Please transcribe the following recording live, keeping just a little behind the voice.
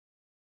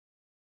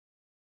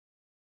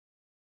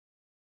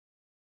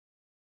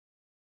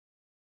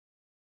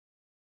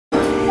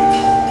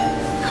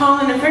hall,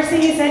 and the first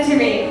thing he said to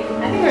me,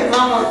 I think it was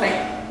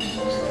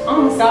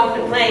almost off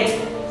the plane,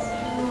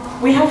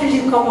 we have to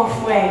do Como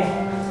Fue.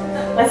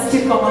 Let's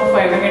do Como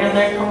Fue. We're going to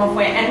learn Como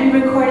Fue. And we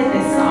recorded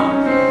this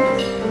song.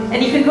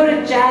 And you can go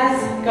to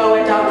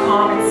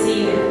jazzgoa.com and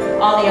see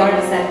all the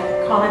artists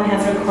that Colin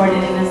has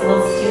recorded in his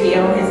little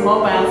studio, his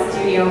mobile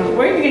studio.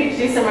 We're going to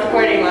do some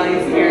recording while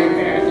he's here,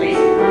 apparently.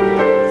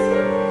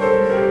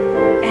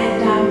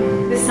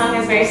 And this song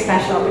is very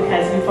special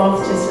because we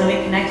both just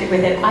really connected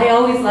with it. I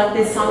always loved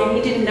this song, and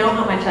he didn't know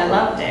how much I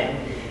loved it.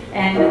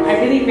 And I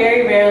really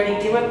very rarely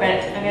do it,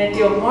 but I'm going to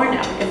do it more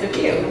now because of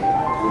you.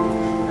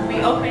 Let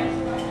me open.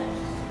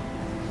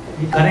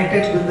 We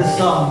connected with the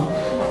song.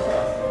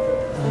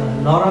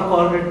 Laura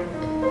called it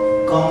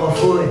Como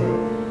Fue,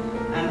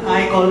 and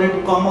I called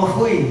it Como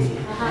Fui.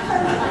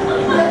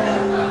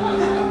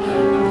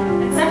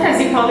 And sometimes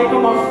he called it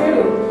Como Fu.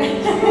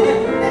 It's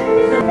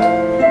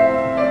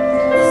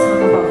a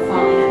song about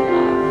falling in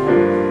love.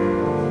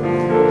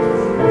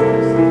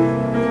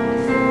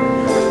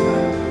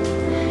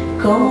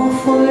 Como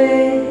fue,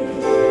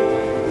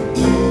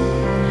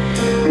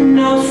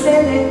 no se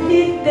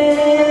decirte.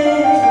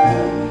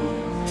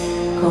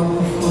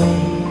 Como fue,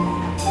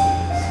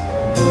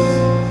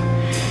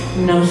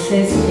 no sé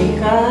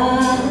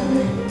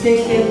explicarte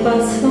qué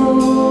pasó,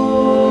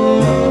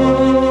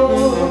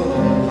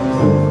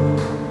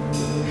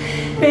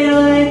 pero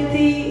de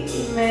ti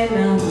me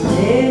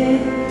enamoré.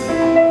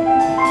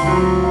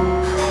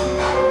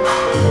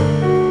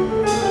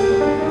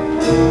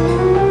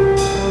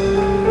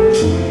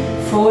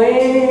 Fue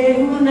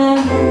una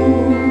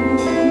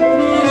luz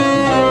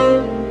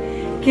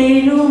que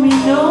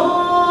iluminó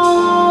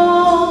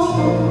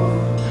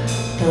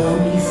todo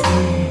mi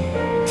ser.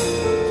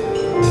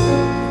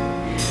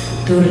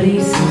 Tu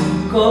risa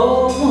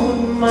como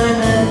un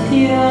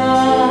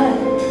manantial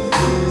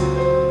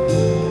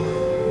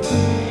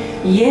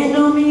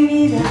llenó mi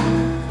vida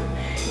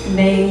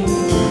de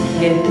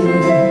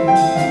inquietud.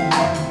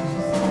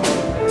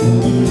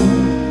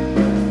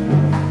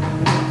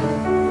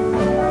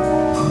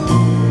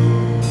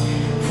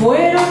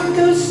 Fueron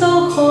tus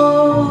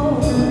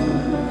ojos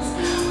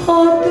o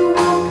tu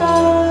boca,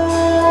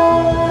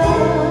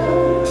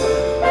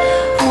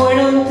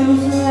 fueron tus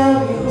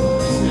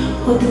labios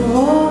o tu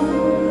voz,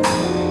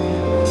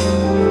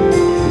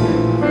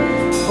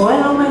 o a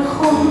lo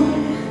mejor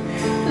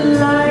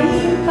la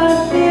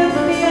impaciencia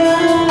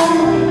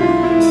de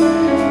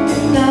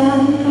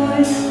tanto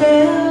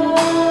esperar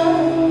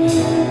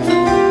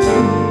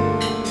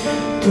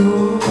tu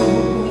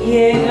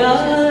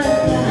llegada,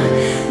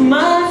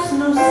 más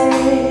no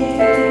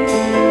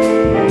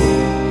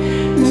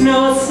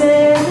sé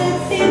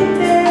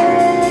decirte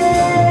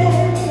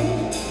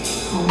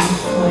cómo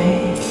fue,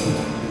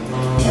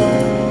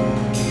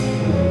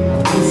 no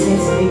quise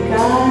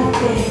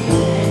explicarte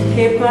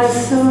qué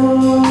pasó,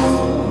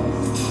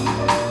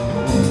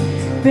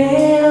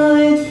 pero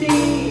de ti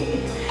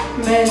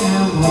me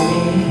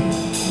enamoré.